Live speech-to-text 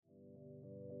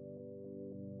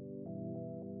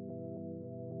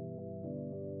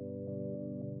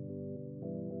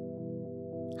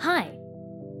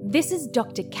This is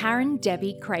Dr. Karen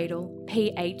Debbie Cradle,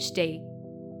 PhD,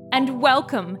 and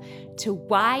welcome to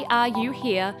Why Are You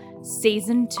Here?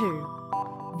 Season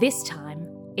 2. This time,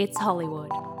 it's Hollywood.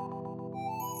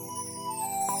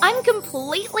 I'm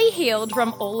completely healed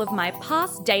from all of my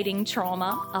past dating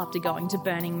trauma after going to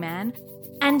Burning Man,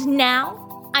 and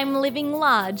now I'm living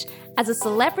large as a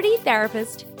celebrity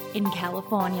therapist in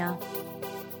California.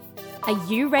 Are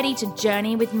you ready to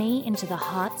journey with me into the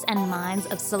hearts and minds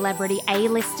of celebrity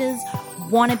A-listers,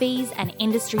 wannabes, and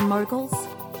industry moguls?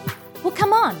 Well,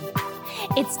 come on.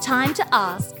 It's time to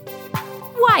ask,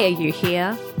 why are you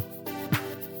here?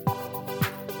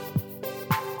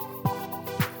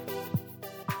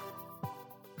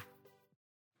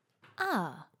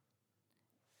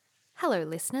 Hello,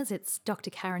 listeners. It's Dr.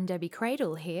 Karen Debbie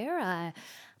Cradle here.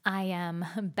 I am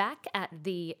back at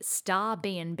the Star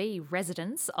B&B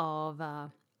residence of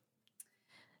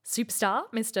superstar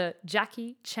Mr.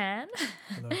 Jackie Chan.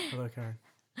 Hello, Karen.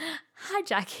 Hi,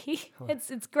 Jackie. Hello.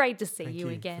 It's great to see Thank you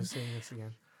again. for seeing us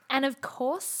again. And of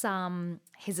course,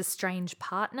 his estranged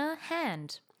partner,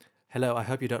 Hand. Hello, I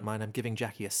hope you don't mind. I'm giving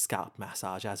Jackie a scalp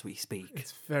massage as we speak.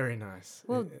 It's very nice.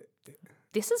 Well,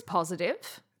 this is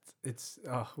positive.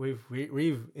 We've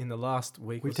in the last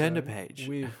week We've turned a page.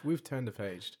 We've turned a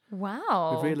page.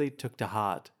 Wow. We really took to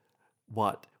heart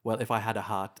if I had a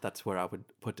heart, that's where I would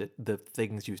put it. The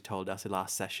things you told us in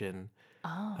last session.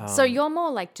 Oh, so you're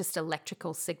more like just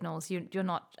electrical signals. You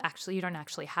don't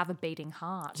actually have a beating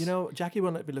heart. You know, Jackie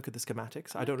won't let me look at the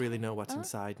schematics. I don't really know what's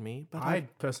inside me. But I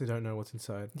personally don't know what's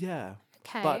inside. yeah.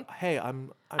 Okay. But hey,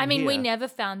 I'm I mean, we here. never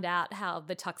found out how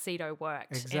the tuxedo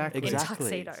worked. Exactly. In Exactly.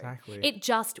 tuxedo. Exactly. It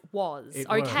just was. It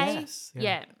was. Okay. Yes.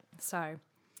 Yeah. So,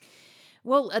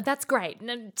 well, that's great.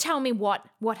 Now, tell me what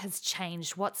has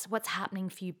changed. What's happening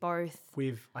for you both?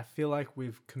 I feel like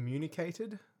we've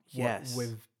communicated Yes. what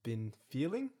we've been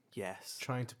feeling, Yes.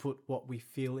 trying to put what we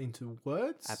feel into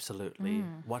words. Absolutely.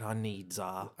 What our needs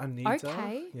are. Our needs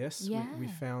Okay. are. Yes. Yeah. We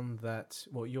found that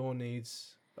your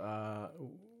needs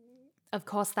Of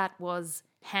course, that was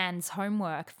Hand's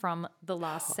homework from the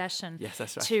last session. Yes,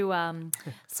 that's right. To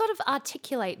sort of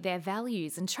articulate their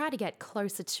values and try to get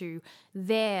closer to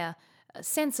their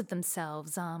sense of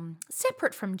themselves,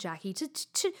 separate from Jackie,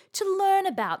 to learn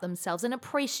about themselves and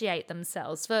appreciate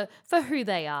themselves for who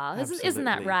they are. Isn't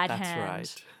that Absolutely. right, That's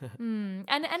Hand? right.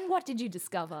 And what did you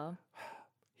discover?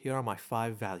 Here are my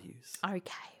 5 values.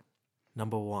 Okay.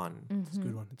 Number 1, It's a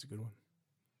good one. It's a good one.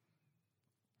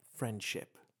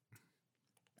 friendship.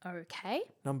 Okay.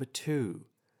 Number 2,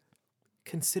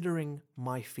 considering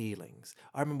my feelings.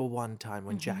 I remember one time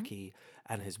when Jackie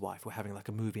and his wife were having like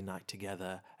a movie night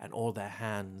together, and all their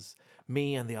hands,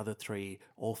 me and the other 3,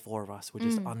 all 4 of us were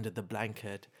just under the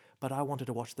blanket. But I wanted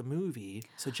to watch the movie,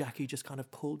 so Jackie just kind of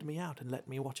pulled me out and let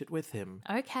me watch it with him.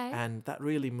 Okay. And that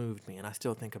really moved me, and I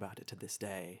still think about it to this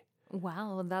day.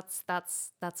 Wow, that's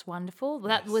wonderful.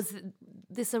 That was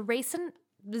this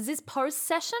post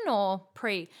session or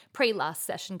pre last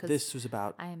session? Because This was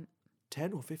about I'm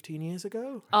 10 or 15 years ago.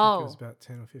 It was oh about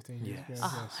 10 or 15 years Yes. ago.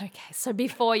 oh yes. okay. So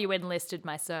before you enlisted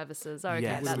my services, okay,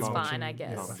 Yes, that's long fine, I time.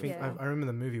 guess. Yes, I think Yeah. I remember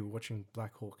the movie watching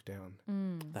Black Hawk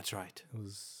Down. That's right. It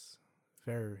was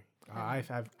very.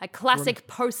 I've A classic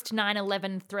post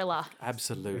 9/11 thriller.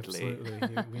 Absolutely.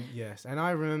 absolutely yes, and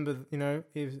I remember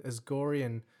as gory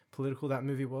and political that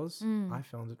movie was, I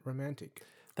found it romantic.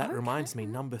 That reminds me,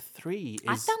 number 3 is...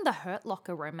 I found the Hurt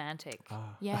Locker romantic.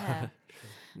 Yeah.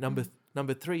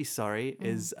 Number 3, sorry,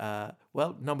 is...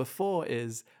 number 4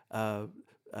 is...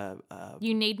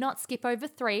 You need not skip over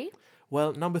 3.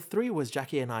 Well, number 3 was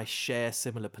Jackie and I share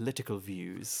similar political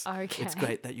views. Okay. It's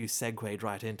great that you segued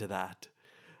right into that.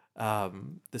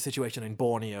 The situation in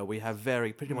Borneo, we have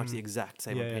pretty much the exact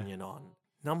same Yeah. opinion on.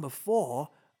 Number 4,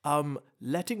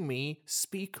 letting me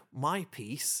speak my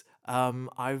piece.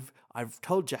 I've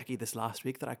told Jackie this last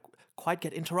week that I quite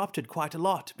get interrupted quite a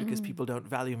lot because people don't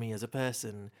value me as a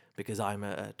person because I'm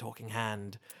a talking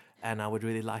hand. And I would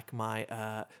really like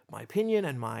my opinion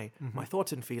and my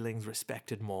thoughts and feelings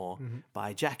respected more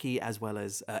by Jackie as well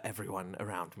as everyone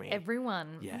around me.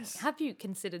 Everyone. Yes. Have you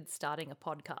considered starting a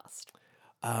podcast?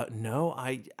 No,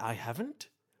 I haven't.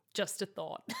 Just a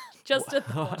thought. Just a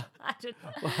thought.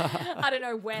 I don't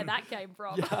know where that came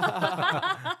from.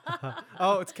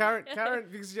 Oh, it's Karen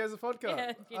because she has a podcast.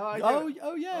 Yeah, yeah. I get it.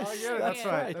 Oh yes. Oh, yeah, that's Yeah.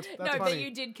 right. That's No, funny. but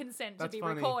you did consent That's to be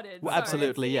funny. recorded. Well, so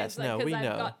absolutely, it's- yes. it's like- No, 'cause we I've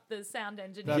know. got the sound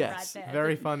engineer Yes. right there.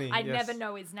 Very funny. I yes. never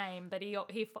know his name, but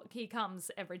he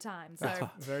comes every time. So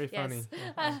Very funny.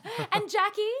 yes. And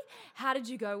Jackie, how did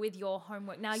you go with your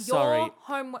homework? Now Sorry. your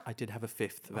homework. I did have a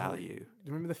 5th value.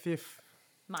 Remember the 5th?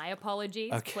 My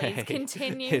apologies. Okay. Please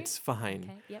continue. It's fine.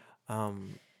 Okay. Yep.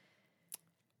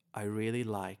 I really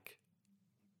like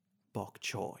bok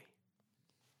choy.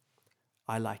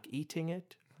 I like eating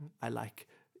it. I like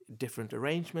different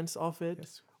arrangements of it.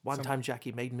 Yes. One time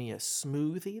Jackie made me a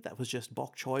smoothie that was just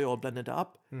bok choy all blended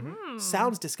up.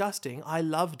 Sounds disgusting. I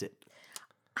loved it.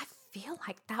 I feel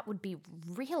like that would be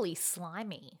really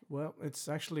slimy. Well, it's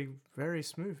actually very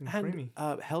smooth and creamy.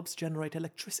 And helps generate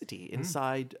electricity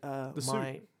inside my...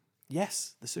 soup.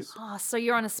 Yes, the soup. Oh, so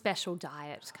you're on a special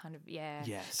diet, kind of, yeah.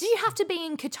 Yes. Do you have to be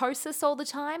in ketosis all the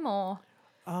time, or?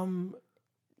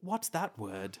 What's that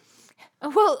word?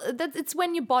 Well, it's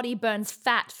when your body burns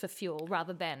fat for fuel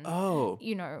rather than, Oh.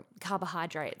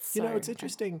 carbohydrates. You know, so- it's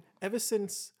interesting. Ever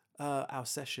since our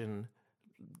session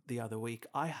the other week,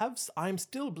 I'm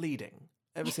still bleeding.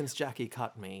 Ever since Jackie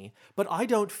cut me, but I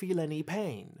don't feel any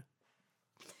pain.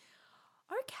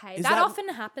 Okay, Is that that- often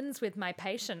happens with my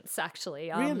patients,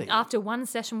 actually. Really? After one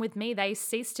session with me, they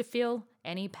cease to feel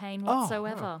any pain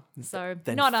whatsoever. So,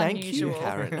 Then not thank unusual. you,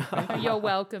 Karen. You're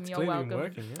welcome. You're Clearly been welcome.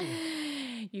 working,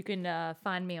 yeah. You can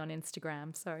find me on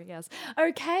Instagram. So, yes.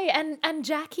 Okay, and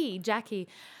Jackie,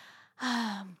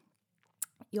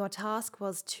 your task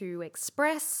was to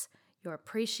express your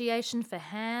appreciation for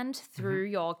hand through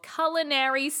your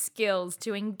culinary skills,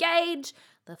 to engage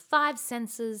the 5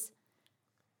 senses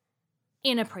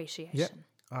in appreciation. Yep.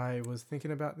 I was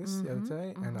thinking about this the other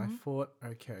day, and I thought,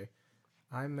 okay,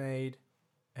 I made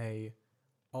a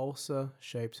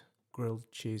ulcer-shaped grilled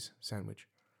cheese sandwich.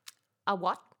 A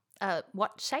what?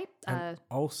 What shape? An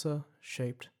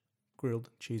ulcer-shaped grilled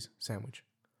cheese sandwich.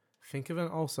 Think of an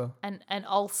ulcer. An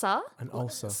ulcer. An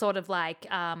ulcer. Sort of like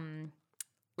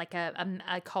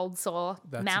a cold sore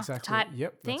That's mouth exactly type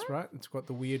Yep, thing. that's right. It's got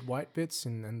the weird white bits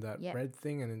and that Yep. red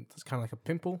thing, and it's kind of like a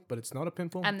pimple, but it's not a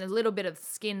pimple. And a little bit of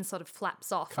skin sort of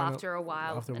flaps off Kinda after a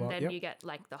while, after a and while, then yep. you get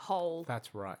like the whole.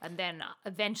 That's right. And then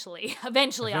eventually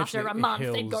after a it month,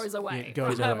 it heals. goes away. It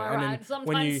goes Am away. I And then right? when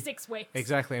Sometimes you- 6 weeks.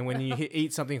 Exactly, and when you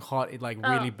eat something hot, it like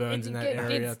really burns in that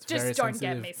area. It's just very don't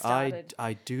sensitive. get me started.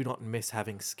 I do not miss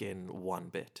having skin one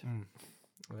bit.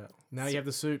 Yeah. Now you have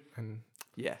the suit, and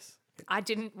Yes. I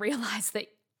didn't realize that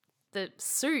the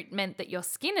suit meant that your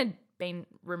skin had been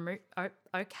removed. Oh,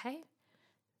 okay.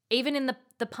 Even in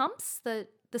the pumps, the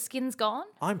skin's gone.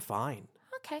 I'm fine.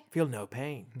 Okay. Feel no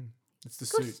pain. it's the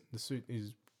suit. The suit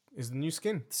is the new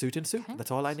skin. Suit and soup. That's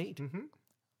all I need.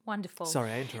 Wonderful. Sorry,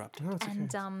 I interrupted. No, it's okay.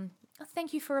 And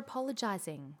thank you for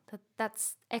apologizing.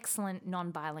 That's excellent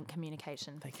non-violent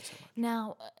communication. Thank you so much.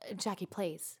 Now, Jackie,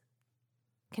 please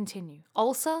continue.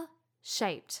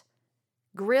 Ulcer-shaped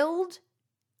grilled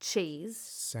cheese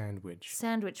Sandwich.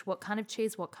 sandwich. What kind of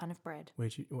cheese? What kind of bread?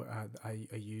 I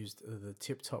used the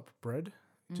tip top bread,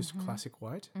 just classic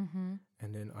white, and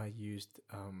then I used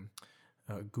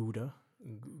Gouda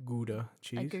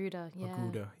cheese. A Gouda, yeah. A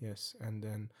Gouda, yes, and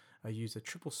then I used a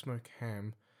triple smoke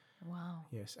ham, Wow.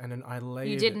 yes, and then I layered.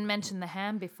 You didn't mention the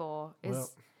ham before.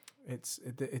 Well, it's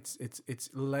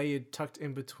layered, tucked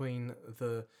in between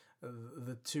the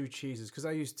 2 cheeses, because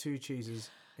I used 2 cheeses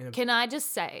in a. Can I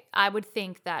just say, I would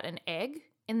think that an egg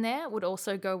in there would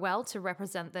also go well to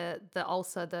represent the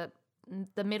ulcer,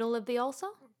 the middle of the ulcer.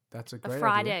 That's a great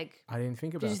fried idea. egg. I didn't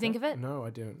think about. you think that. of it? No, I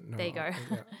didn't. No, There you go.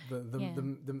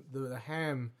 The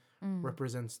ham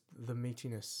represents the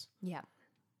meatiness Yeah.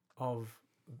 of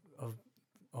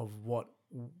what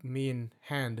me and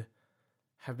Hand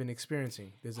have been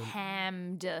experiencing. There's a.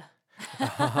 Hammed.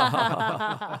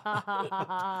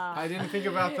 I didn't think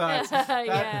about that.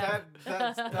 Yeah.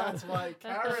 That's why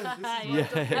Karen. This is Yeah,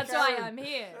 why that's why Karen. I'm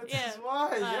here. This Yeah. is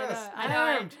why. Yes. I know.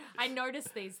 Hammed. I notice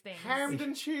these things. Hammed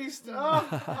and cheese.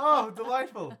 Oh,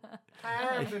 delightful.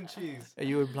 Hammed and cheese. Are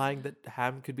you implying that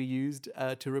ham could be used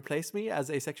to replace me as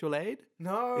a sexual aid?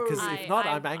 No. Because if not,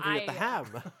 I- I'm angry at the I- ham.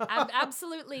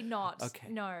 Absolutely not. Okay.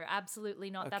 No, absolutely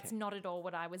not. That's Okay. not at all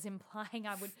what I was implying.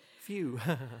 Phew.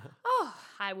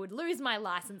 I would lose my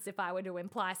license if I were to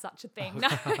imply such a thing. No.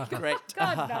 Great.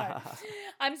 God, no.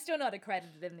 I'm still not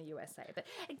accredited in the USA. But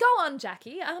go on,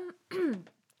 Jackie.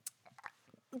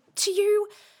 To you,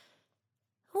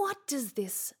 what does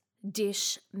this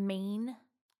dish mean?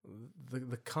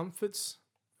 the comforts,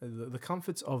 the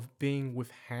comforts of being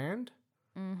with Hand.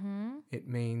 Mm-hmm. It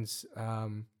means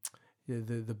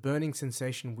the burning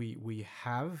sensation we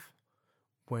have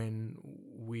when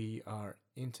we are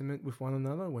intimate with one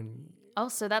another. When Oh,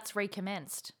 so that's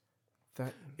recommenced.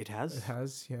 It it has.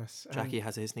 has, yes. Jackie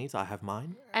has his needs. I have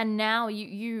mine. And now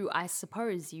you I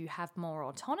suppose you have more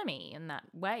autonomy in that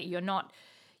way. You're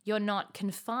not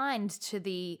confined to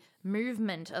the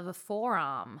movement of a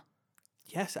forearm.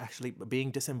 Yes, actually,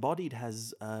 being disembodied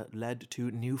has led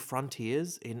to new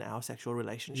frontiers in our sexual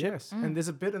relationship. Yes, and there's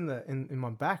a bit in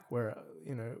my back where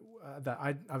that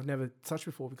I've never touched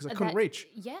before because I couldn't That- reach.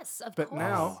 Yes, of But course.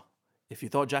 now- If you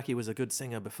thought Jackie was a good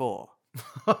singer before,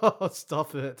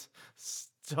 Stop it!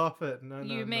 Stop it! No, no,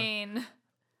 You no. mean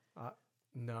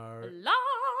no. la?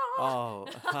 oh,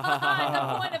 The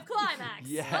point of climax.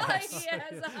 Yes. Oh, yes.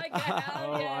 Okay.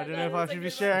 Oh, yeah, I don't know that if I is a should be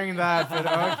good sharing one. that, but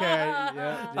okay.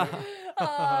 Yeah.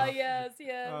 Oh yes,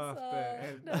 yes. Oh, Oh,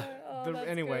 there. no. Oh, that's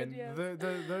Anyway, good,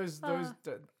 yes. those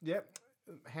yep.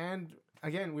 Hand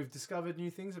again. We've discovered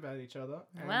new things about each other.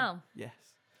 and Wow. yes.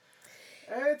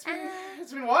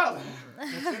 it's been wild.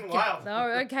 It's been wild.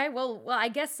 Oh, okay. Well, I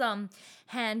guess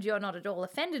Hand, you're not at all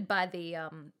offended by the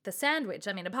sandwich.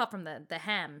 I mean, apart from the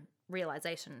ham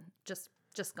realization, just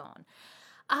gone.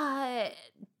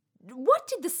 What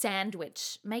did the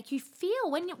sandwich make you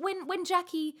feel when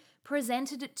Jackie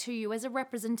presented it to you as a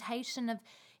representation of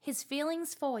his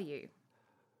feelings for you?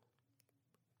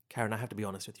 Karen, I have to be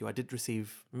honest with you. I did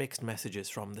receive mixed messages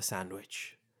from the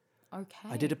sandwich. Okay.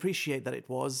 I did appreciate that it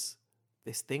was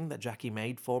this thing that Jackie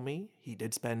made for me. He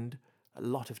did spend a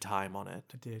lot of time on it.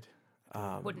 I did.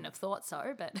 Wouldn't have thought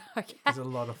so, but okay. There's a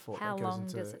lot of thought How that goes long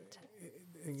into does it?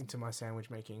 into my sandwich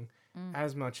making,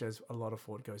 as much as a lot of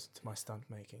thought goes into my stunt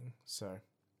making. So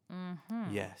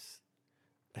Yes.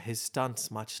 His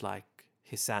stunts, much like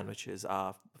his sandwiches,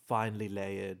 are finely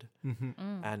layered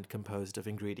and composed of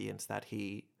ingredients that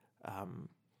he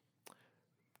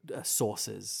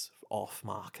sources off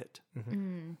market.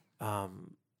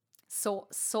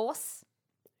 Sauce?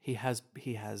 He has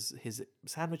his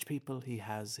sandwich people. He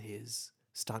has his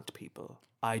stunt people.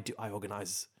 I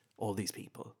organize all these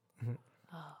people.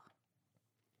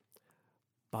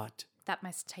 But That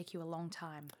must take you a long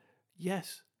time.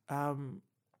 yes,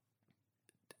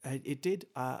 it did.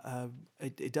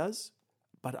 It does.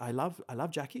 But I love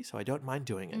Jackie, so I don't mind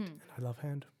doing it. I love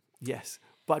Hand. Yes.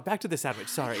 But back to the sandwich.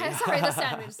 Sorry. Sorry, the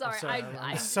sandwich. Sorry,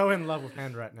 I'm so in love with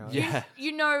Hand right now. Yeah.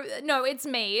 You know, no, it's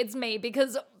me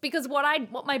because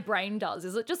what my brain does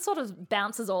is it just sort of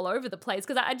bounces all over the place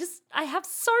because I have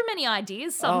so many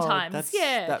ideas sometimes.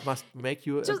 That must make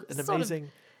you Just an sort of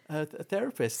amazing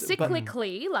therapist. But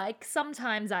cyclically, like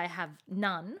sometimes I have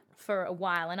none for a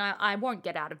while and I won't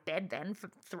get out of bed then for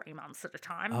 3 months at a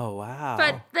time. oh wow.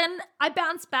 But then I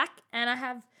bounce back and I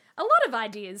have a lot of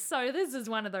ideas. So this is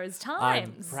one of those I'm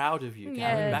times. proud of you, Karen.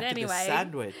 Yeah, Back to anyway. the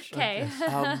sandwich. Okay.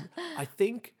 I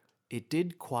think it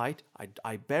did quite.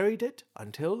 I buried it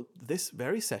until this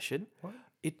very session. What?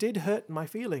 It did hurt my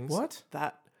feelings. What?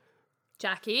 That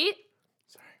Jackie.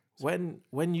 when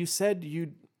you said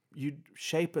you'd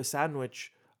shape a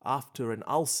sandwich after an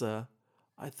ulcer,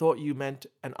 I thought you meant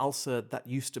an ulcer that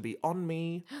used to be on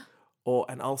me, or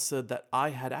an ulcer that I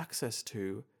had access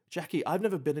to. Jackie, I've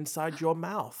never been inside your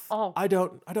mouth. Oh. I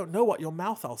don't know what your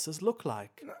mouth ulcers look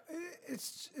like.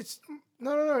 It's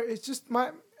no. It's just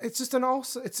an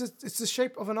ulcer. It's the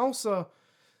shape of an ulcer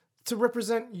to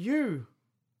represent you.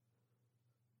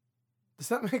 Does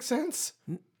that make sense?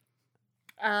 No.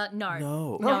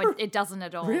 No. No, it doesn't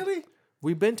at all. Really?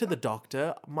 We've been to the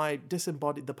doctor. My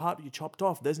disembodied, the part you chopped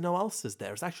off, there's no ulcers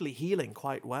there. It's actually healing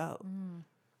quite well.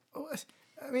 Oh,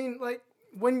 I mean, like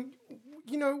when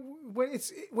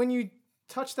when you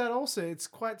touch that ulcer, it's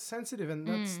quite sensitive, and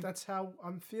that's how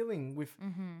I'm feeling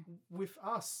with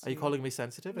us. Are you calling me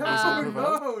sensitive? No, And easily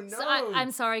provoked? no, no. So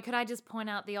I'm sorry, could I just point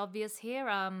out the obvious here?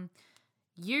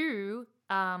 You,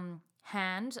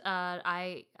 Hand,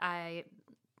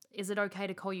 is it okay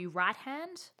to call you right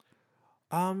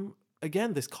hand?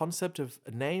 Again, this concept of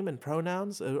name and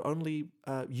pronouns are only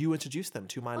you introduce them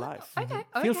to my life. Okay,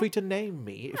 Feel okay. free to name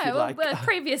me if Oh, you'd well, like.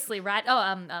 previously, right?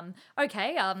 Oh,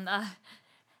 okay.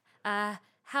 How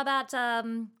about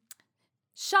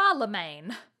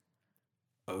Charlemagne?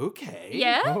 Okay.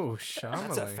 Yeah. Oh, That's a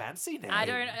Charlemagne. fancy name. I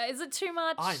don't. Is it too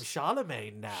much? I'm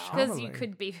Charlemagne now. Because you Charlemagne.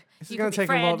 could be. This you is going could to be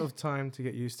take a lot Fred. of time to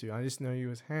get used to. I just know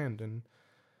you as Hand, and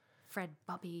Fred,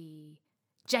 Bobby,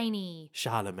 Janie.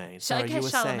 Charlemagne. Sorry, okay, you were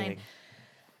Charlemagne.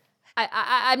 saying.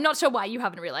 I'm not sure why you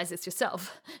haven't realised this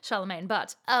yourself, Charlemagne,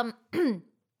 but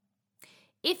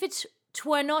if it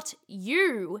were not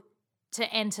you to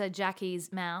enter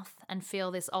Jackie's mouth and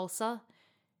feel this ulcer,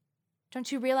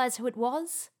 don't you realise who it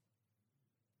was?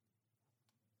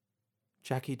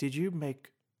 Jackie, did you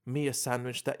make me a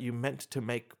sandwich that you meant to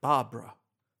make Barbara?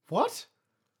 what?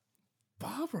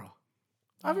 Barbara.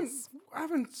 I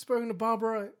haven't spoken to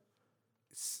Barbara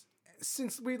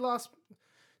since we last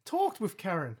talked with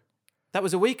Karen. That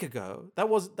was a week ago. That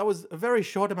was a very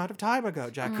short amount of time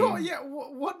ago, Jackie. God, yeah.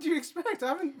 What do you expect? I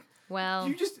haven't. Well,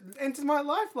 You just entered my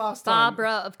life last time.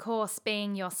 Barbara, of course,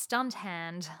 being your stunt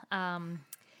hand, that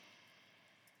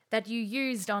you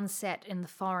used on set in The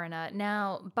Foreigner.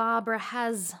 Now, Barbara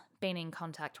has been in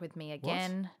contact with me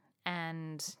again,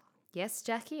 And yes,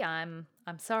 Jackie, I'm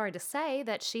sorry to say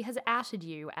that she has outed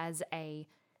you as a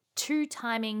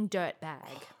two-timing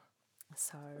dirtbag.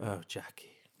 So Oh,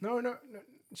 Jackie. No.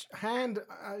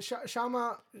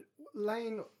 Shama,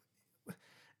 Lane,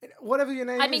 whatever your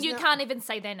name is. I mean, you now. can't even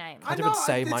say their name. I didn't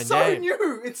say my it's so name.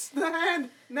 new. It's the hand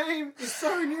name is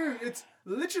so new. It's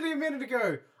literally a minute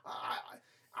ago.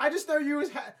 I just know you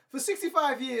as for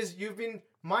 65 years. You've been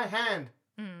my hand,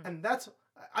 and that's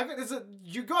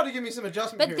you got to give me some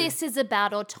adjustment. But period. this is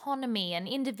about autonomy and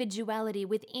individuality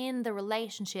within the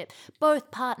relationship.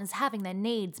 Both partners having their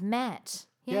needs met.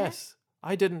 Yeah? Yes.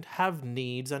 I didn't have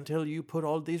needs until you put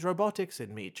all these robotics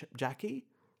in me, Jackie.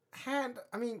 hand.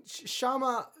 I mean,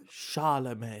 Shama.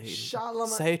 Charlemagne. Charlemagne.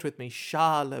 Say it with me,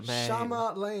 Charlemagne.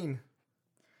 Shama Lane.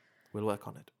 We'll work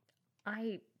on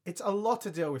it. It's a lot to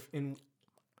deal with.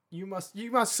 You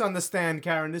must understand,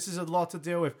 Karen. This is a lot to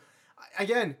deal with.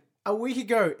 Again, a week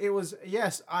ago, it was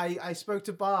yes. I spoke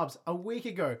to Barb's a week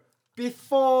ago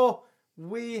before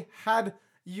we had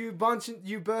you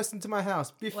burst into my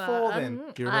house. Before then,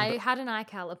 Do you remember? I had an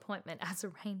iCal appointment as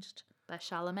arranged by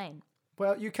Charlemagne.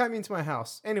 well, you came into my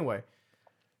house anyway.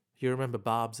 You remember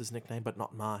Barb's nickname, but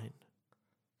not mine.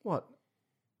 What?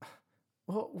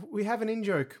 Well, we have an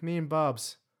in-joke, me and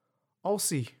Barb's.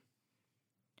 Ulcie.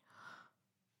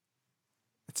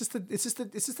 It's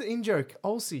just an in-joke.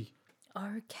 Ulcie.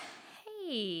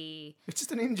 Okay. It's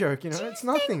just an in-joke, it's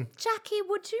nothing. Jackie,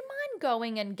 would you mind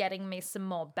going and getting me some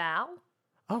more bao?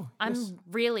 Oh, I'm yes.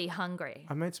 really hungry.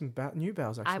 I made some new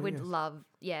bows, actually. I would yes. love,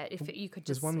 if you could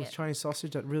just. There's one with Chinese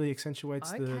sausage that really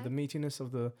accentuates Okay. the meatiness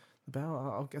of the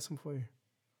bao. I'll get some for you.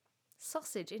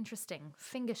 Sausage, interesting.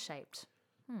 Finger shaped.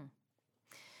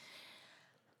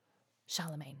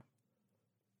 Charlemagne,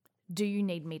 do you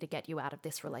need me to get you out of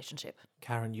this relationship?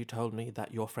 Karen, you told me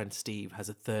that your friend Steve has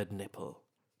a third nipple.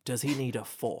 Does he need a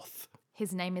fourth?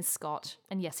 His name is Scott,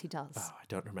 and yes, he does. Oh, I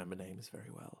don't remember names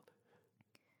very well.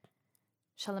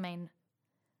 Charlemagne,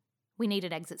 we need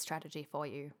an exit strategy for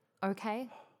you, okay?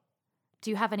 Do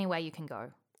you have anywhere you can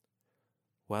go?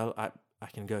 Well, I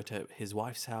can go to his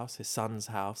wife's house, his son's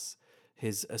house,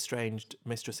 his estranged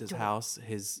mistress's house,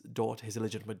 his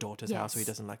illegitimate daughter's house who he Yes.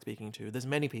 doesn't like speaking to. There's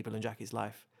many people in Jackie's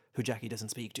life who Jackie doesn't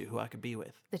speak to, who I could be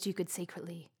with. That you could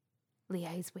secretly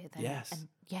liaise with. And,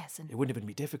 Yes. And It wouldn't even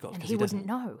be difficult. And 'cause he doesn't-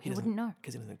 wouldn't know. He wouldn't know.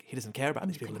 Because he doesn't care about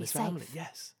And these you people could in his be family. safe.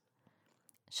 Yes.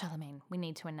 Charlemagne, we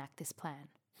need to enact this plan.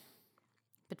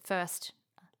 But first,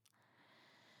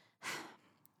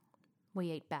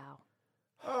 we eat bao.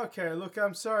 Okay, look,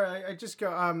 I'm sorry. I just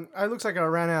got it looks like I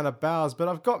ran out of bows, but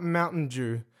I've got Mountain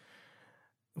Dew.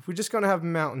 If we're just gonna have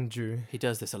Mountain Dew. He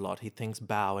does this a lot. He thinks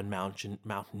Bao and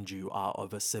Mountain Dew are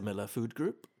of a similar food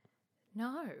group.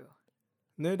 No.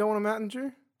 No, you don't want a Mountain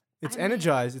Dew? It's I mean-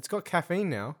 energized. It's got caffeine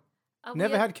now.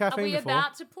 Never had caffeine Are we before.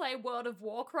 about to play World of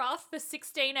Warcraft for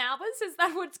 16 hours? Is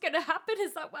that what's going to happen?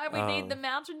 Is that why we need the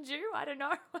Mountain Dew? I don't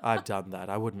know. I've done that.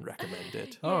 I wouldn't recommend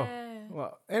it. Oh, Yeah.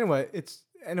 well. Anyway,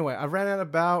 I ran out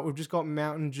of bow. We've just got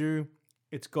Mountain Dew.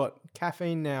 It's got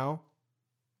caffeine now.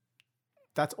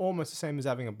 That's almost the same as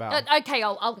having a bow. Okay,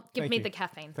 I'll give Thank me you. the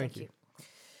caffeine. Thank Thank you. you.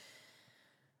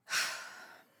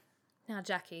 Now,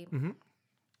 Jackie,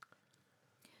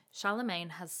 Charlemagne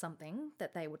has something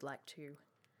that they would like to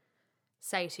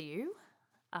say to you.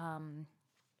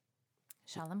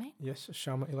 Charlemagne, Yes,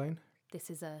 Shama Elaine. this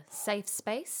is a safe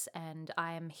space, and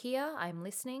I am here. I'm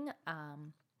listening,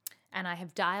 and I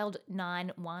have dialed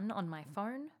 9-1 on my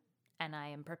phone, and I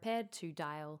am prepared to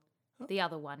dial the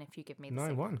other one if you give me the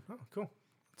signal. 9-1. Oh, cool.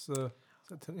 It's the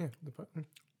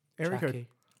area code. Jackie,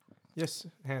 Yes,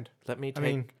 hand. let me I take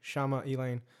mean, Shama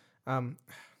Elaine.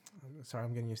 Sorry,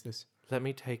 I'm getting used to this. let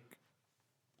me take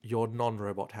your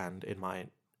non-robot hand in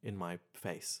my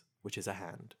face, which is a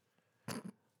hand.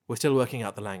 We're still working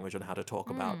out the language on how to talk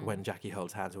about when Jackie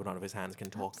holds hands or none of his hands can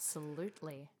talk.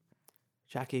 Absolutely.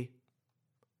 Jackie,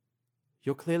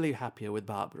 you're clearly happier with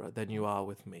Barbara than you are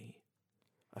with me.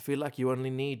 I feel like you only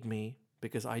need me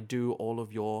because I do all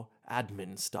of your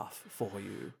admin stuff for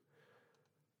you.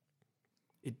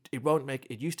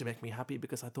 It used to make me happy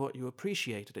because I thought you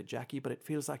appreciated it, Jackie, but it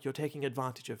feels like you're taking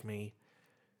advantage of me.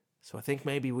 So I think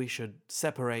maybe we should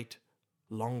separate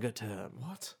longer term.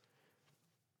 What?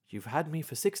 You've had me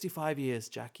for 65 years,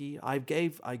 Jackie. I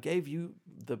gave you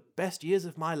the best years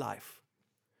of my life.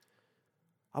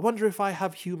 I wonder if I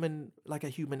have a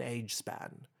human age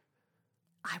span.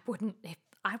 I wouldn't, if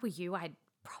I were you, I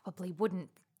probably wouldn't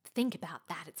think about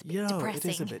that. It's a bit Yeah, depressing.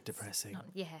 it is a bit depressing.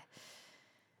 Yeah.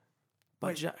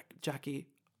 But Jackie,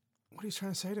 What are you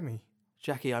trying to say to me?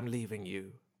 Jackie, I'm leaving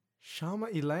you. Shama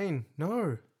Elaine.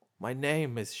 No. My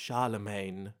name is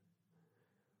Charlemagne.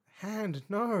 Hand,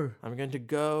 no. I'm going to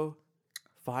go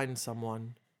find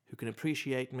someone who can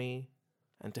appreciate me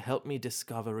and to help me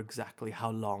discover exactly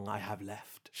how long I have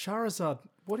left. Shahrazad,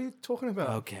 what are you talking about?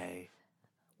 Okay,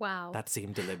 Wow. that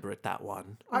seemed deliberate, that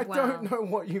one. I Wow. don't know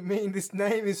what you mean. This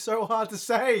name is so hard to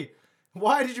say.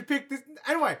 Why did you pick this?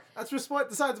 Anyway, that's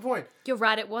beside the point. You're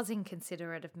right, it was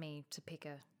inconsiderate of me to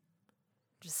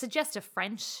suggest a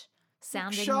French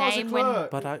sounding Charles name Leclerc.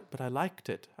 But I liked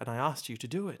it, and I asked you to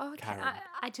do it, Okay, Karen.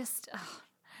 I just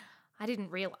I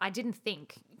didn't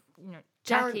think, Karen,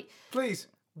 Jackie. please,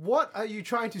 what are you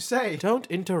trying to say? Don't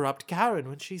interrupt Karen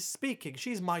when she's speaking.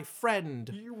 She's my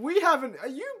friend. We haven't. Are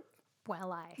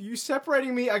Well, you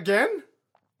separating me again?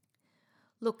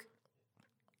 look.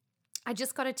 I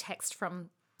just got a text from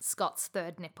Scott's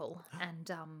third nipple, and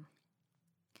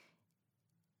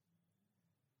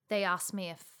they asked me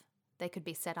if they could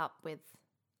be set up with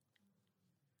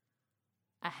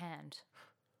a hand.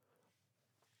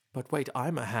 But wait,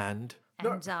 I'm a hand.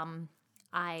 And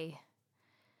I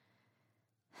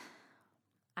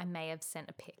may have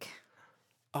sent a pic.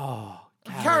 Oh,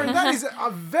 Karen, that is a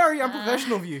very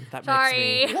unprofessional of you. that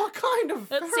Sorry. makes me What kind of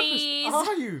therapist Oopsies.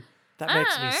 are you? that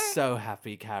makes me so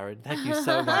happy, Karen. Thank you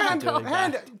so much for doing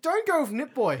Hand, that. don't go with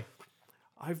Nip Boy.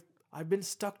 I've been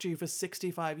stuck to you for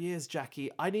 65 years,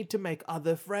 Jackie. I need to make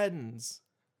other friends.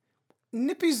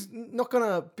 Nippy's not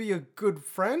gonna be a good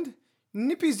friend.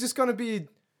 Nippy's just gonna be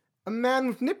a man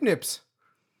with nip nips.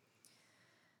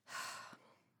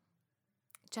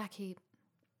 Jackie,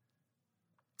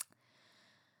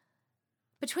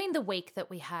 between the week that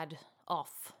we had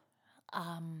off,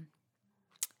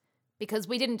 because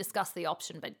we didn't discuss the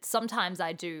option, but sometimes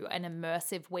I do an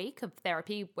immersive week of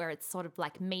therapy where it's sort of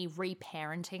like me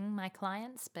reparenting my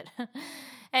clients. But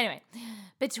anyway,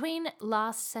 between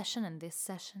last session and this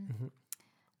session,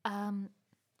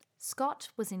 Scott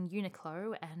was in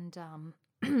Uniqlo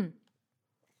and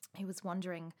he was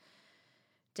wandering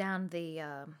down the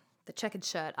checkered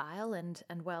shirt aisle and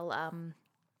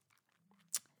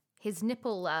his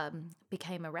nipple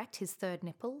became erect, his third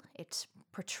nipple. It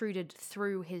protruded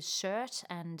through his shirt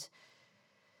and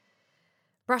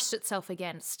brushed itself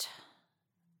against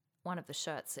one of the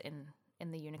shirts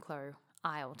in the Uniqlo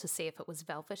aisle to see if it was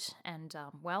velvet. And,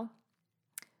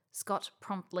 Scott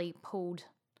promptly pulled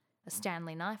a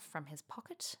Stanley knife from his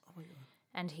pocket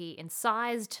and he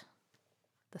incised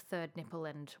the third nipple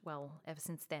and, ever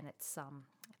since then it's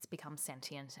become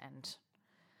sentient, and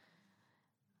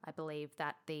I believe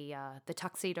that the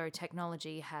tuxedo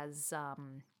technology has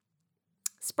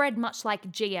spread much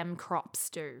like GM crops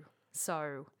do.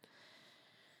 So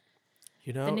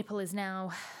You the know, nipple is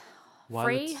now while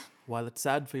free. while it's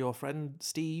sad for your friend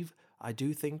Steve, I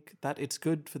do think that it's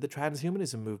good for the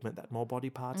transhumanism movement that more body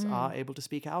parts are able to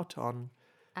speak out on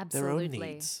their own Absolutely.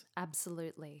 needs.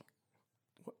 Absolutely.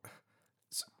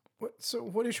 So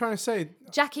what are you trying to say?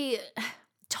 Jackie,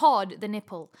 Todd, the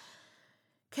nipple,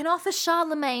 can offer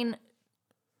Charlemagne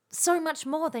so much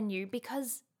more than you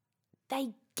because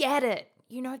they get it.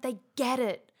 They get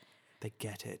it. They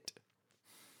get it.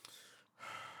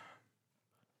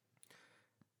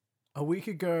 A week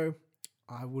ago,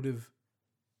 I would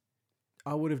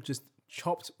have just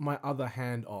chopped my other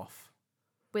hand off.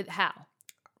 With how?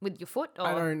 With your foot? Or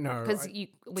I don't know. Because I you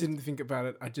didn't think about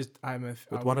it.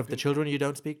 With one of the children you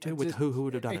don't speak to? With who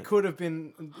would have done it? It could have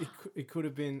been. It could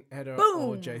have been Hedda or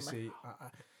Boom! JC.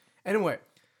 Anyway,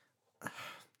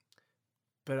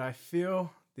 but I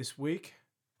feel this week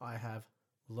I have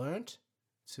learnt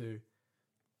to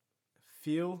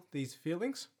feel these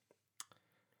feelings,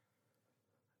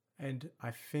 and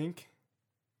I think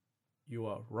you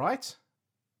are right.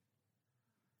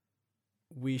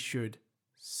 We should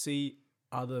see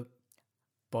other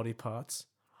body parts.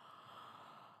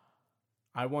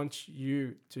 I want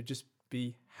you to just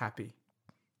be happy,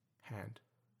 Hand,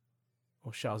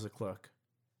 or Charles Leclerc,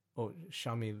 or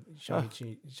Shami.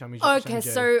 Okay,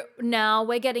 so now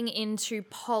we're getting into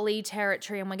poly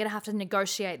territory and we're going to have to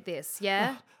negotiate this,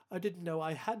 yeah? I didn't know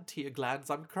I had tear glands.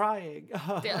 I'm crying.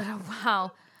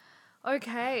 Wow.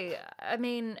 Okay. I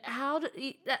mean,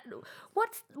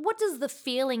 what does the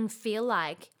feeling feel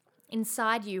like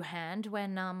inside you, Hand,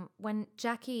 when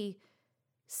Jackie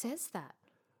says that?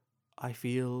 I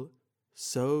feel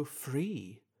so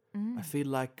free. I feel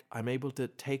like I'm able to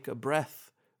take a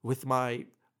breath with my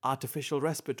artificial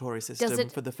respiratory system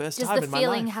for the first time in my life. Does the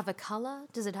feeling have a color?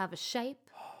 Does it have a shape?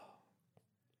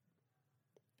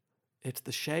 It's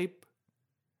the shape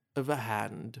of a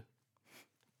hand.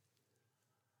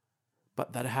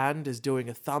 But that hand is doing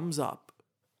a thumbs up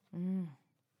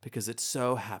because it's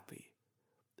so happy.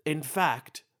 In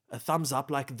fact, a thumbs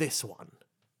up like this one.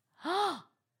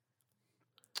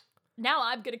 now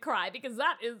I'm gonna cry because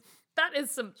that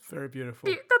is some. Very beautiful.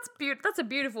 That's a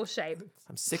beautiful shape.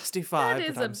 I'm 65, That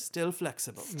is but I'm a- still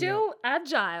flexible. Still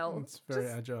agile. It's very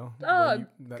agile. the oh, way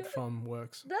that thumb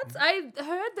works. I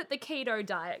heard that the keto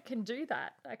diet can do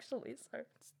that actually. So.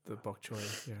 The bok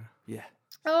choy, yeah. Yeah.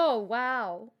 Oh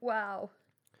wow!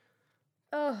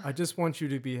 Oh, I just want you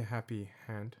to be a happy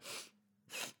hand.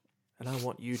 And I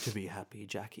want you to be happy,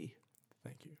 Jackie.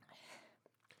 Thank you.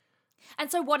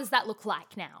 and so what does that look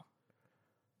like now?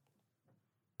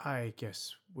 I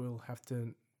guess we'll have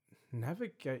to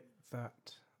navigate that.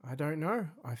 I don't know.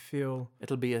 I feel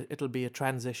It'll be a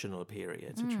transitional period.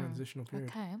 it's a transitional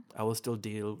period. Okay. I will still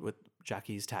deal with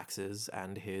Jackie's taxes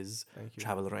and his Thank you.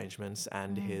 travel arrangements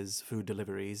and his food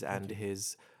deliveries and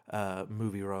his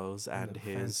movie roles and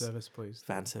Fan his service, please.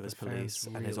 fan service fans police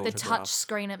and his really- The autograph. touch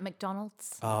screen at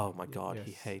McDonald's. Oh my god,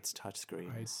 he Yes. hates I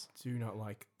touchscreens. do not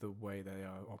like the way they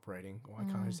are operating. Why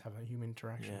can't I just have a human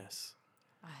interaction? Yes.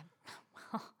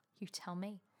 You tell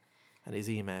me. And his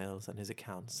emails and his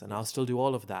accounts. And I'll still do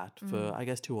all of that for, I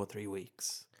guess, 2 or 3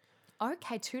 weeks.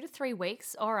 Okay, 2 to 3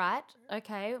 weeks. All right.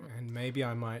 Okay. And maybe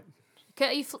I might.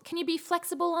 Can you be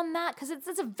flexible on that? Because it's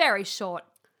a very short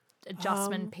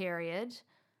adjustment period.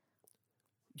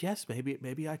 Yes,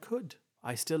 maybe I could.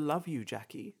 I still love you,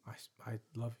 Jackie. I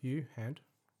love you, hand.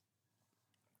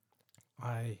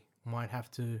 I might have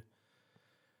to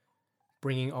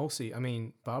bring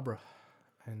in Barbara,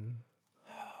 and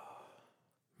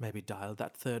Maybe dial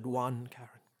that third one, Karen.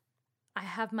 I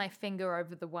have my finger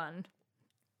over the one.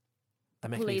 That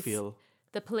makes me Police. feel...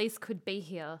 The police could be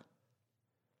here.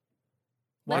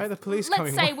 why are the police Let's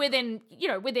coming? say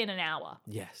within an hour.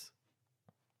 Yes.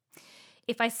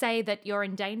 If I say that you're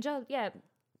in danger, yeah,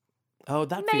 Oh,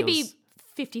 that maybe feels...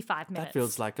 55 minutes. That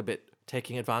feels like a bit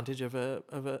taking advantage of a...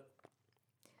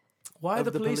 Why are of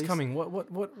the the police police? coming? What?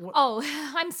 Oh,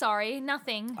 I'm sorry,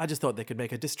 nothing. I just thought they could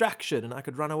make a distraction and I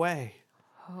could run away.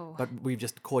 Oh, But we've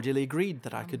just cordially agreed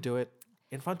that I could do it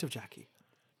in front of Jackie.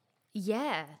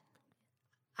 yeah.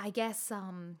 I guess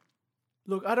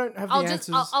Look, I don't have the I'll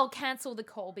answers. I'll cancel the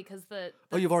call because the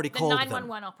Oh, you've already the called them.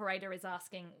 911 operator is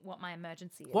asking what my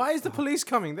emergency is. Why is the police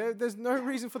coming? There's no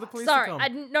reason for the police Sorry, to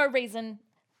come. no reason.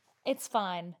 It's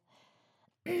fine.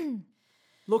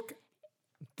 Look,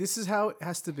 this is how it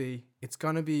has to be. It's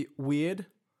gonna be weird.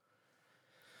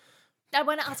 I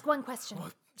want to ask one question.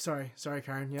 Sorry,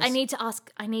 Karen. Yes. I need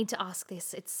to ask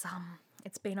this.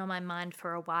 It's been on my mind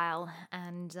for a while,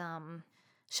 and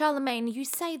Charlemagne, you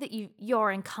say that you're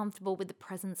uncomfortable with the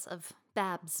presence of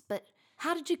Babs, but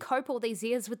how did you cope all these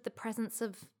years with the presence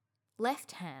of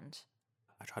Left Hand?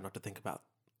 I try not to think about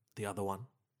the other one.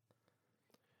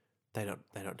 They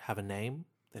don't have a name.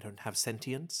 They don't have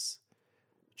sentience.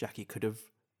 Jackie could have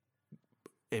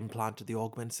implanted the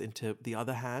augments into the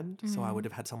other hand, so I would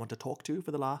have had someone to talk to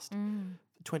for the last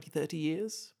 20, 30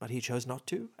 years, but he chose not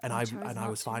to, and I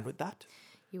was fine with that.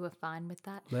 You were fine with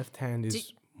that? Left hand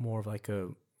is more of like a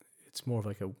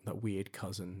that weird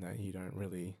cousin that you don't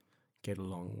really get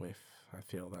along with. I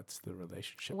feel that's the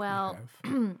relationship Well, we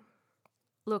have.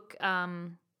 Look,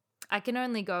 I can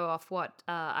only go off what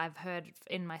I've heard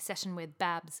in my session with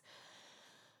Babs.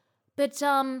 But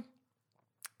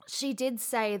she did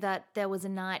say that there was a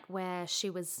night where she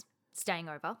was staying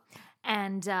over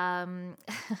and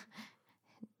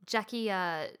Jackie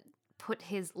put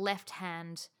his left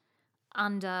hand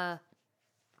under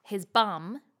his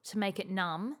bum to make it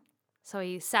numb. So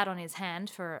he sat on his hand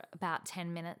for about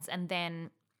 10 minutes and then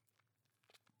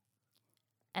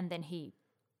he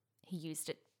used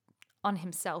it on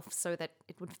himself so that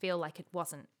it would feel like it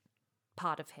wasn't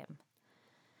part of him.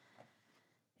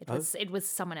 It was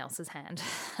someone else's hand.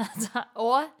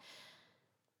 Or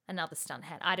another stunt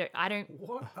hand. I don't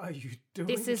What are you doing?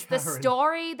 This is Karen? the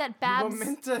story that You Babs were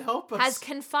meant to help us. has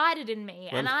confided in me,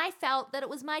 and I felt that it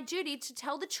was my duty to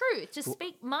tell the truth, to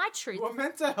speak my truth. You were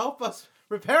meant to help us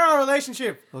repair our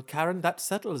relationship. Well, Karen, that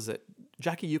settles it.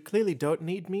 Jackie, you clearly don't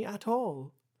need me at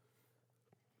all.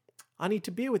 I need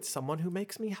to be with someone who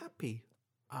makes me happy.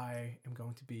 I am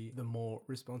going to be the more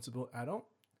responsible adult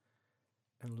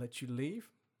and let you leave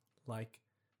like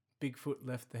Bigfoot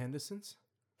left the Hendersons.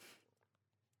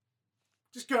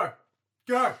 Just go.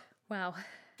 Go. Wow.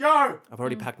 Go. I've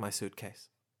already packed my suitcase.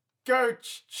 Go,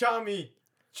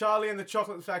 Charlie and the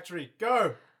Chocolate Factory.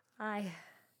 Go.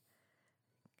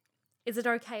 Is it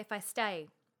okay if I stay?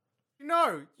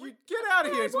 No, you get out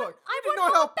of here. It's what? You I did want not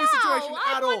more help this bow. situation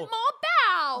I at want all.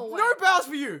 more bow. No bows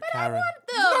for you. Karen,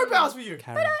 No bows for you.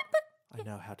 Karen, I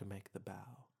know how to make the bow.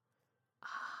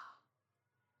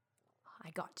 I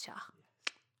gotcha.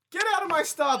 Get out of my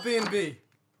star B&B.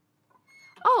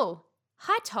 Oh,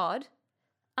 hi, Todd.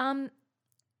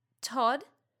 Todd,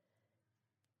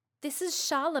 This is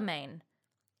Charlemagne.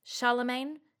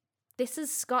 Charlemagne, this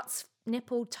is Scott's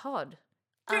nipple Todd.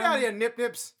 Get out of here,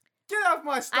 Nip-Nips. Get off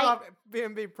my staff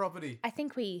B&B property. I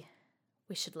think we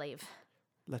should leave.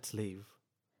 Let's leave.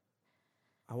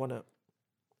 I want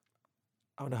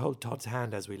to hold Todd's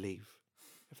hand as we leave,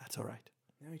 if that's all right.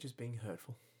 Now you're just being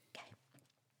hurtful.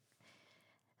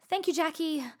 Thank you,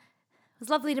 Jackie. It was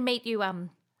lovely to meet you.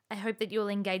 I hope that you'll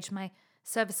engage my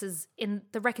services in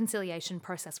the reconciliation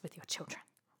process with your children.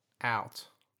 Out.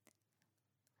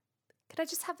 Could I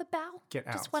just have the bow? Get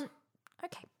out. Just one.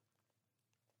 Okay.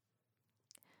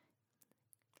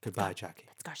 Goodbye, Jackie.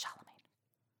 Let's go, Charlemagne.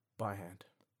 By hand.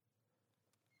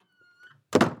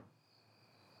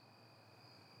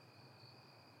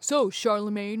 So,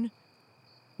 Charlemagne,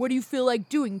 what do you feel like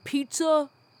doing? Pizza?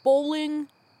 Bowling?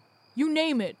 You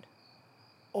name it.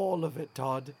 All of it,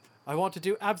 Todd. I want to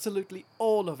do absolutely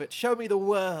all of it. Show me the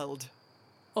world.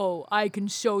 Oh, I can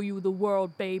show you the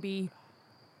world, baby.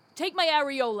 Take my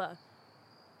areola.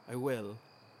 I will.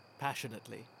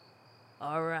 Passionately.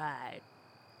 All right.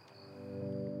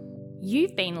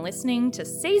 You've been listening to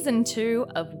Season 2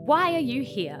 of Why Are You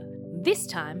Here? This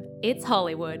time, it's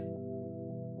Hollywood.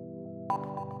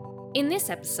 In this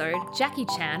episode, Jackie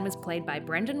Chan was played by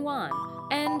Brendan Wan,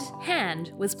 and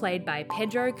Hand was played by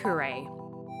Pedro Cure.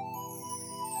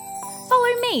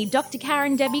 Follow me, Dr.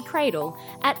 Karen Debbie Cradle,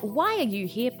 at Why Are You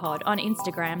Here Pod on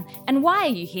Instagram and Why Are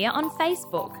You Here on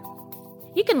Facebook.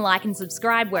 You can like and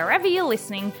subscribe wherever you're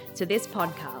listening to this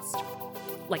podcast.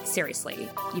 Like, seriously,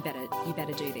 you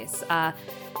better do this.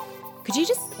 Could you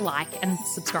just like and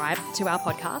subscribe to our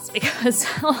podcast? Because,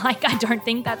 I don't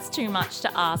think that's too much to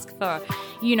ask for,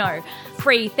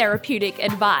 free therapeutic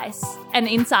advice and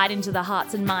insight into the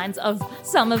hearts and minds of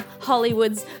some of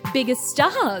Hollywood's biggest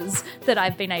stars that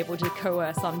I've been able to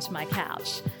coerce onto my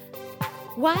couch.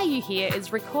 Why Are You Here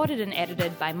is recorded and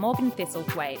edited by Morgan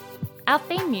Thistlethwaite. Our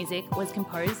theme music was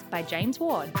composed by James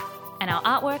Ward, and our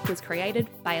artwork was created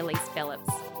by Elise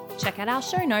Phillips. Check out our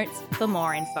show notes for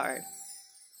more info.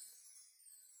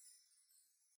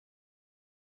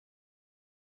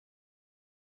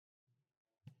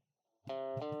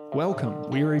 Welcome,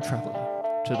 weary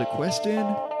traveller, to the quest in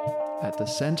at the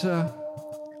centre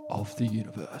of the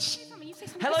universe.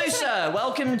 Hello, sir.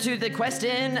 Welcome to the Quest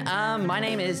Inn. My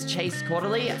name is Chase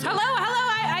Quarterly.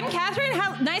 I'm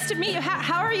Catherine. Nice to meet you.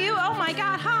 How are you? Oh my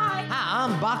God, hi. Hi,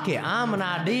 I'm Bucket. I'm an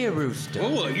idea rooster.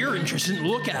 Oh, you're interesting to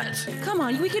look at. Come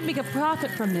on, we could make a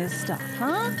profit from this stuff,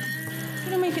 huh?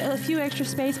 Gonna make a few extra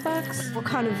space bucks. What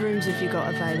kind of rooms have you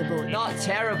got available? Not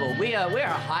terrible. We're a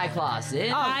high class inn.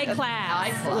 High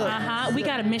class. We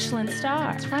got a Michelin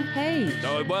star. It's front page.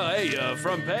 Oh, well, hey,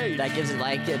 front page. That gives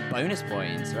it bonus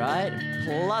points, right?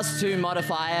 +2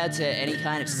 modifier to any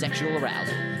kind of sexual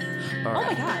arousal. Oh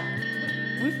my God.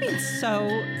 We've been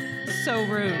so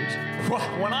rude.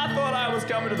 When I thought I was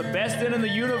coming to the best inn in the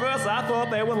universe, I thought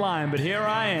they were lying, but here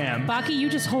I am. Bucky, you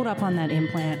just hold up on that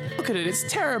implant. Look at it, it's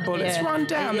terrible. Yeah, it's run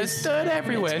down. There's dirt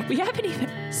everywhere. We haven't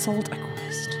even sold a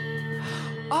quest.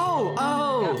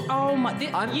 Oh my!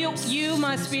 You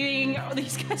must be.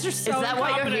 These guys are so. Is that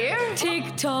why you're here?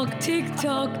 Tick tock, tick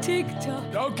tock, tick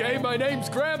tock. Okay, my name's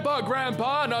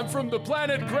Grandpa, and I'm from the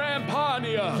planet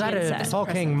Grampania. Is that a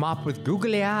talking mop with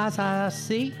googly eyes, I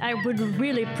see? I would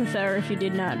really prefer if you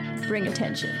did not bring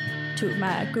attention to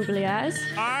my googly eyes.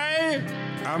 I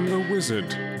am the Wizard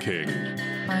King.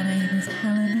 My name is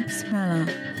Helen Smeller.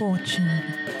 Fortune.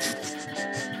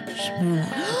 Smeller.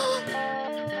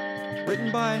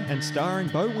 Written by and starring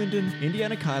Bo Winden,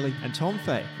 Indiana Kiley, and Tom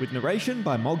Fay, with narration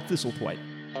by Mog Thistlethwaite.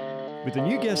 With a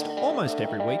new guest almost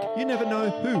every week, you never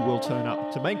know who will turn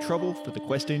up to make trouble for the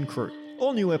Quest Inn crew.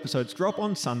 All new episodes drop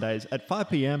on Sundays at 5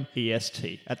 p.m.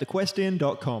 EST at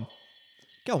thequestinn.com.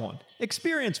 Go on,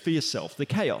 experience for yourself the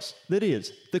chaos that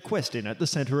is the Quest Inn at the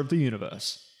centre of the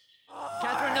universe.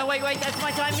 Catherine, no, wait, that's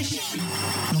my time machine.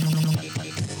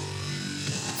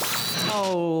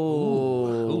 Oh.